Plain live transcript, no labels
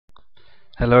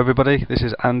Hello everybody, this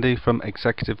is Andy from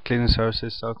Executive Cleaning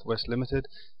Services Southwest Limited.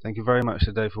 Thank you very much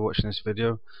today for watching this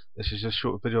video. This is a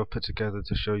short video I put together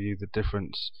to show you the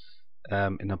difference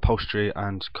in upholstery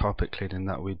and carpet cleaning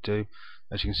that we do.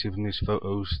 As you can see from these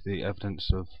photos, the evidence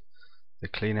of the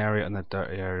clean area and the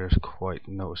dirty area is quite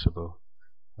noticeable.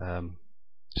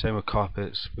 Same with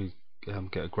carpets, we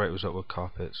get a great result with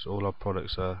carpets. All our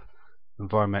products are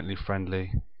environmentally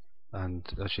friendly, and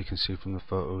as you can see from the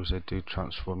photos, they do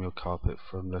transform your carpet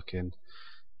from looking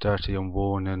dirty and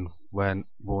worn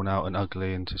out and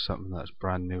ugly into something that's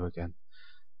brand new again.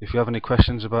 If you have any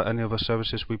questions about any of our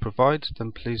services we provide,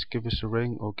 then please give us a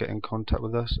ring or get in contact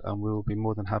with us and we will be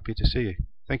more than happy to see you.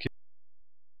 Thank you.